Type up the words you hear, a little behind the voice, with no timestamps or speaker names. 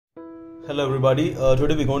Hello everybody,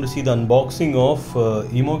 today we're going to see the unboxing of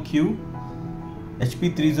HemoCue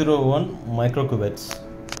Hb 301 Microcuvettes.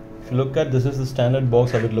 If you look at this, is the standard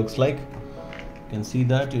box how it looks like. You can see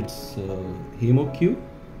that it's HemoCue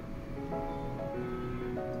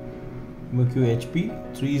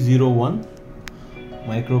Hb 301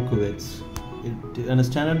 Microcuvettes. In a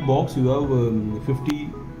standard box you have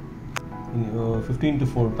 15 to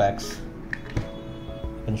 4 packs. You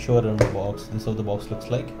can show it on the box. This is how the box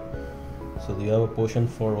looks like. So you have a portion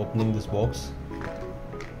for opening this box,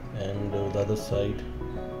 and the other side you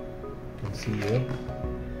can see here.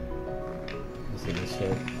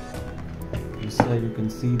 This side you can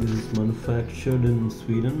see this is manufactured in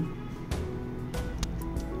Sweden,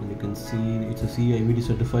 and you can see it's a CE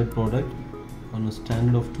certified product on a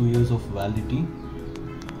standard of 2 years of validity.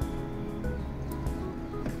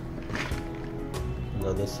 And the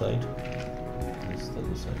other side, this is the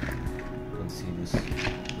other side. You can see this.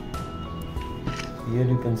 Here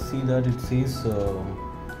you can see that it says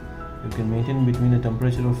you can maintain between a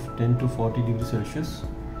temperature of 10 to 40 degrees Celsius.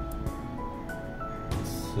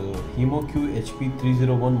 It's HemoCue Hb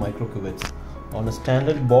 301 Microcuvettes. On a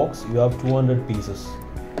standard box you have 200 pieces.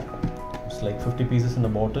 It's like 50 pieces in a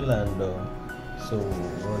bottle, and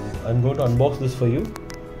I'm going to unbox this for you.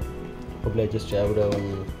 Probably I just have it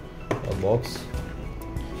on a box.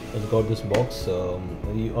 It's got this box.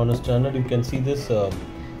 On a standard you can see this.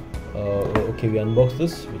 Okay, we unboxed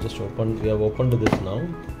this. We have opened this now.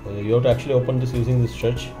 You have to actually open this using this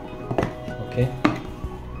stretch. Okay,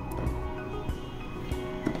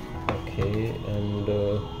 and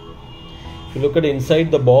if you look at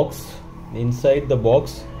inside the box, you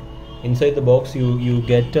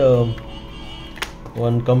get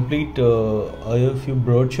one complete IFU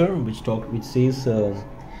brochure which says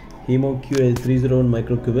HemoCue 301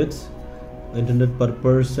 Microcuvettes, intended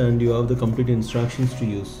purpose, and you have the complete instructions to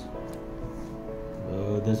use.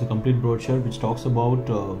 There's a complete brochure which talks about,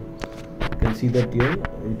 you can see that here,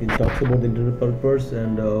 it talks about the intended purpose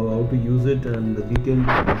and how to use it, and the detail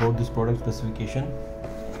about this product specification.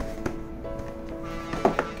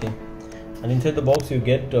 Okay, and inside the box you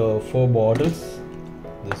get 4 bottles.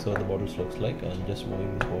 This is how the bottles looks like. I'm just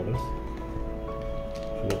moving these bottles.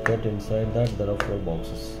 If you look at inside that, there are 4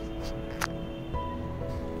 boxes.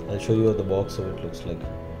 I'll show you the box how it looks like.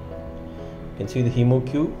 You can see the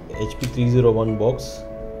HemoCue Hb 301 box,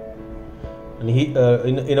 and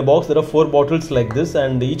in a box there are 4 bottles like this,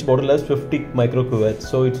 and each bottle has 50 microcuvettes,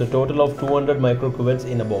 so it's a total of 200 microcuvettes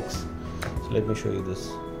in a box. So let me show you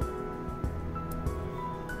this.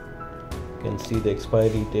 You can see the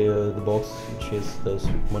expiry date, the box it shows the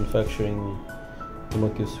manufacturing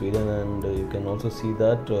HemoCue Sweden, and you can also see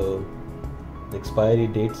that the expiry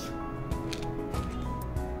dates.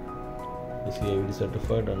 CE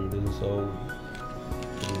certified, and this is how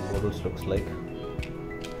the bottles looks like.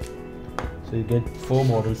 So you get 4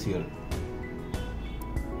 bottles here.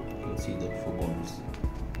 You can see that 4 bottles.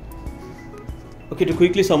 Okay, to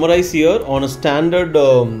quickly summarize here, on a standard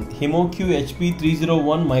HemoCue Hb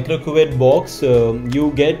 301 microcuvette box,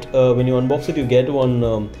 you get when you unbox it, you get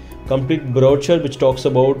one complete brochure which talks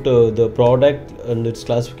about the product and its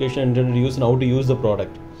classification, intended use, and how to use the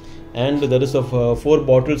product. And there is 4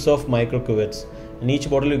 bottles of microcuvettes. In each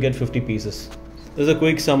bottle you get 50 pieces. This is a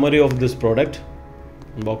quick summary of this product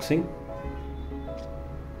unboxing.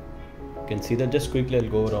 You can see that. Just quickly I'll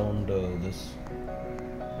go around this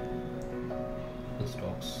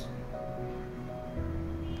stocks.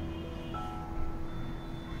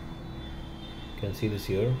 You can see this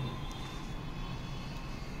here.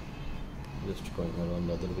 Just going around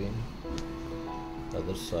the other way, the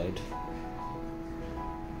other side.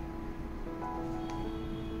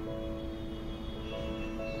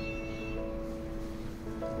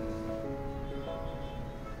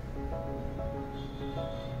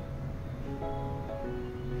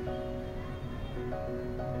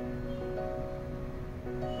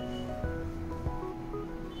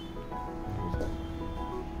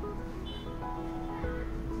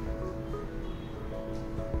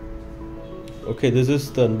 Okay, this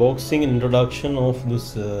is the unboxing and introduction of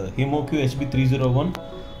this HemoCue Hb 301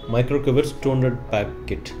 Microcuvettes 200 pack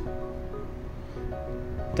kit.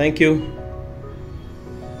 Thank you.